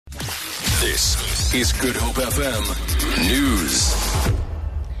This is Good Hope FM News.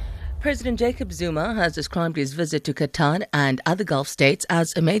 President Jacob Zuma has described his visit to Qatar and other Gulf states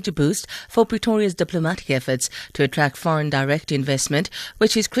as a major boost for Pretoria's diplomatic efforts to attract foreign direct investment,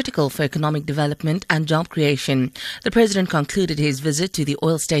 which is critical for economic development and job creation. The president concluded his visit to the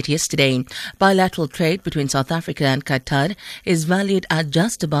oil state yesterday. Bilateral trade between South Africa and Qatar is valued at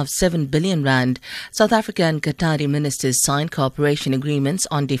just above 7 billion rand. South Africa and Qatari ministers signed cooperation agreements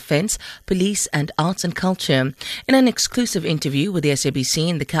on defence, police and arts and culture. In an exclusive interview with the SABC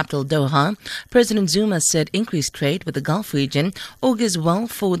in the capital Doha, President Zuma said increased trade with the Gulf region augurs well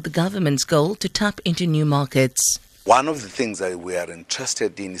for the government's goal to tap into new markets. One of the things that we are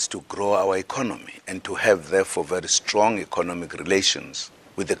interested in is to grow our economy and to have, therefore, very strong economic relations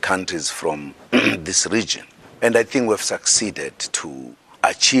with the countries from this region. And I think we've succeeded to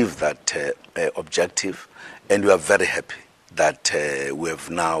achieve that objective, and we are very happy that we have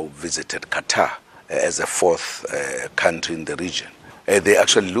now visited Qatar as a fourth country in the region. They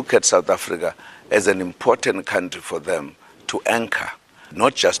actually look at South Africa as an important country for them to anchor,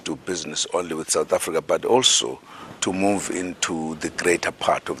 not just do business only with South Africa, but also to move into the greater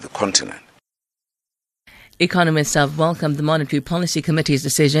part of the continent. Economists have welcomed the Monetary Policy Committee's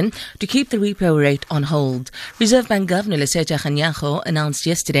decision to keep the repo rate on hold. Reserve Bank Governor Lesetja Kganyago announced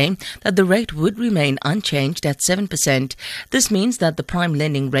yesterday that the rate would remain unchanged at 7%. This means that the prime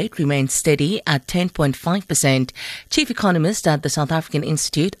lending rate remains steady at 10.5%. Chief economist at the South African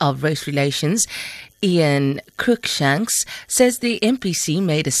Institute of Race Relations, Ian Cruikshanks, says the MPC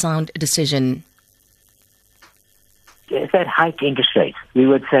made a sound decision. If that hiked interest rates, we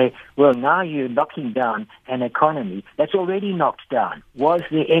would say, well, now you're knocking down an economy that's already knocked down. Was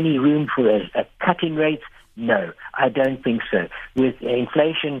there any room for a cut in rates? No, I don't think so. With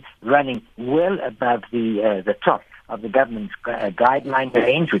inflation running well above the top of the government's guideline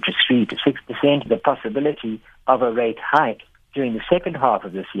range, which is 3 to 6%, the possibility of a rate hike during the second half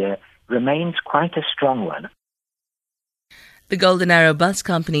of this year remains quite a strong one. The Golden Arrow Bus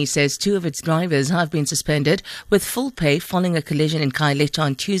Company says 2 of its drivers have been suspended with full pay following a collision in Khayelitsha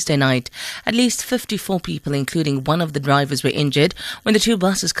on Tuesday night. At least 54 people, including one of the drivers, were injured when the 2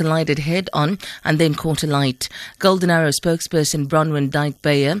 buses collided head-on and then caught alight. Golden Arrow spokesperson Bronwyn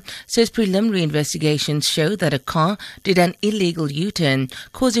Dyke-Beyer says preliminary investigations show that a car did an illegal U-turn,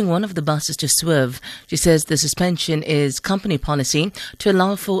 causing one of the buses to swerve. She says the suspension is company policy to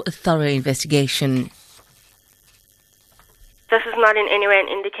allow for a thorough investigation. This is not in any way an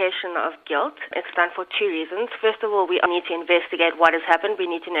indication of guilt. It's done for 2 reasons. First of all, we need to investigate what has happened. We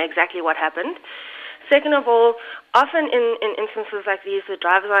need to know exactly what happened. Second of all, often in instances like these, the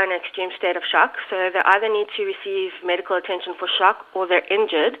drivers are in an extreme state of shock, so they either need to receive medical attention for shock, or they're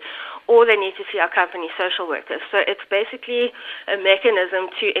injured, or they need to see our company social workers. So it's basically a mechanism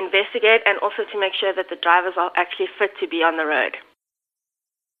to investigate and also to make sure that the drivers are actually fit to be on the road.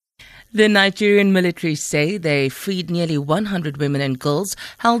 The Nigerian military say they freed nearly 100 women and girls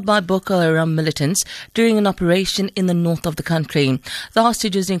held by Boko Haram militants during an operation in the north of the country. The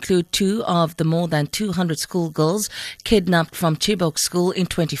hostages include 2 of the more than 200 schoolgirls kidnapped from Chibok School in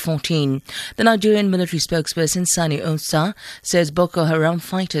 2014. The Nigerian military spokesperson Sani Osa says Boko Haram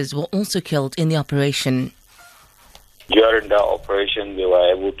fighters were also killed in the operation. During the operation, they were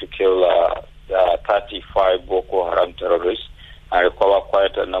able to kill 35 Boko Haram terrorists and recover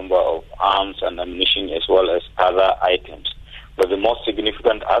quite a number of arms and ammunition as well as other items. But the most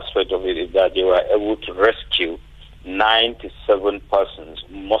significant aspect of it is that they were able to rescue 97 persons,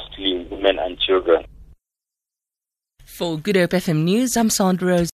 mostly women and children. For Good Hope FM News, I'm Sandra Rose.